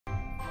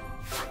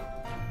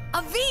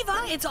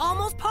Aviva, it's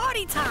almost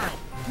party time.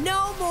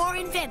 No more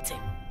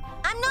inventing.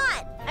 I'm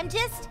not. I'm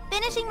just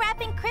finishing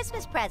wrapping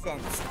Christmas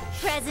presents.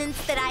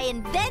 Presents that I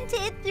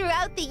invented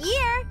throughout the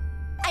year.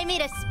 I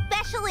made a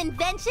special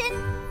invention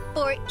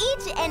for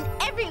each and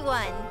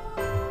everyone.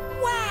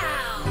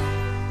 Wow!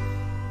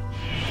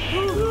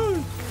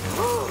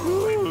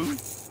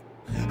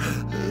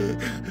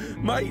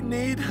 Might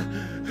need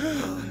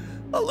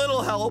a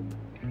little help.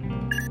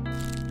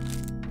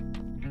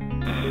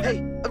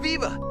 Hey,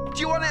 Aviva, do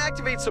you want to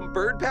activate some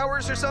bird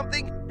powers or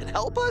something and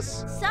help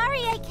us?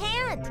 Sorry, I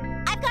can't.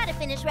 I've got to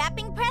finish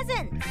wrapping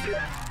presents.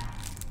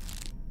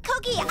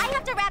 Koki, I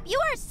have to wrap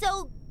yours,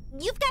 so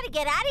you've got to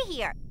get out of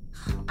here.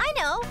 I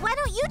know. Why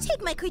don't you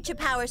take my creature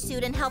power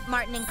suit and help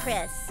Martin and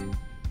Chris?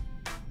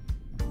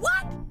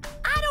 What?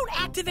 I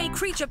don't activate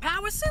creature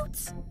power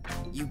suits.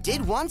 You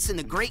did once in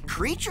the Great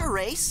Creature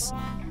Race.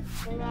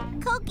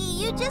 Koki,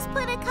 you just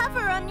put a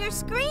cover on your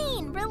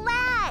screen.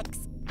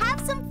 Relax.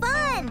 Have some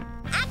fun.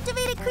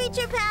 Activate a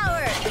creature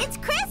power. It's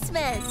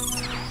Christmas.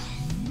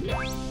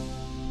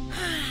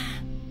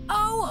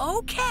 Oh,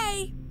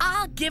 okay.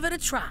 I'll give it a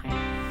try.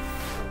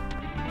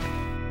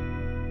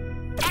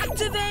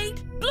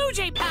 Activate Blue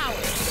Jay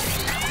powers.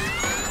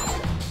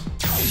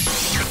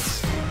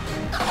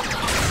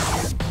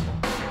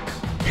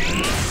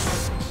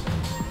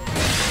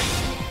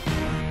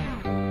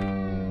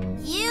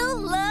 You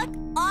look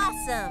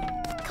awesome.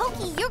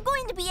 Koki, you're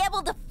going to be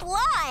able to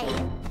fly.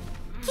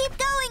 Keep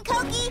going,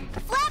 Koki.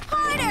 Flap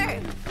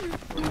harder.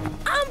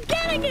 I'm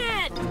getting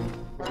it!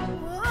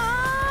 Whoa!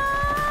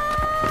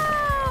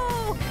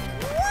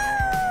 Woo!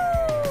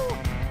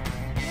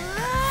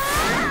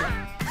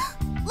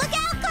 Look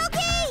out,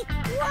 Koki!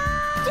 Whoa!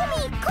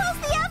 Jimmy, close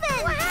the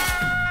oven!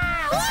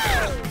 Wow!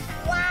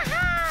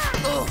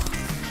 Wow!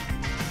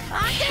 I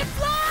can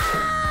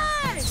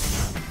fly!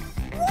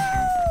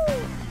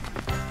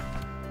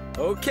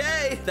 Woo!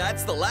 Okay,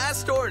 that's the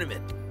last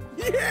ornament.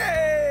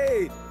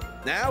 Yay!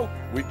 Now,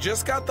 we've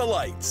just got the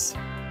lights.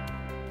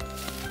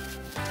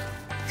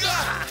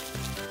 Ah!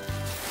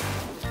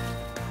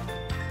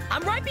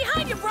 I'm right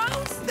behind you, bros!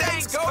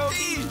 Thanks,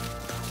 Koki!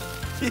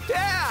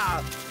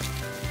 Yeah!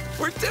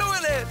 We're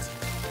doing it!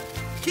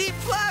 Keep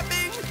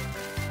flapping!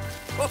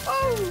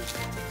 Whoa!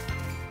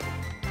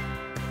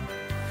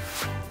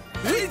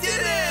 We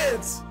did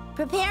it!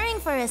 Preparing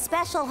for a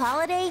special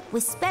holiday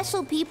with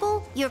special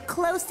people, your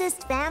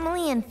closest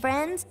family and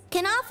friends,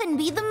 can often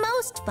be the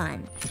most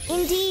fun.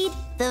 Indeed,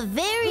 the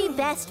very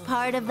best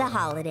part of the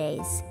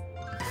holidays.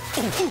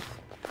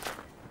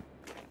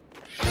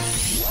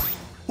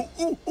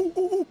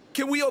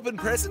 Can we open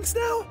presents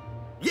now?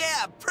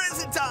 Yeah,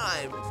 present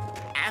time!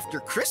 After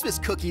Christmas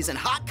cookies and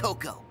hot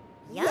cocoa.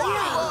 Yum.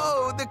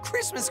 Whoa! The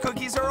Christmas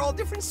cookies are all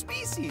different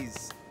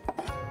species.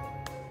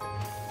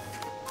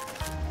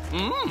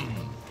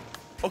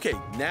 Okay,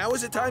 now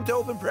is it time to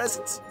open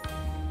presents?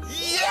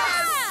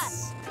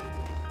 Yes!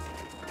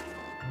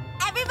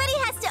 Everybody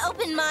has to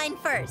open mine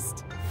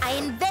first. I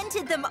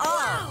invented them all.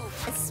 Wow.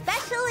 A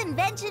special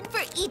invention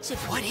for each of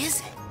you. What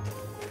is it?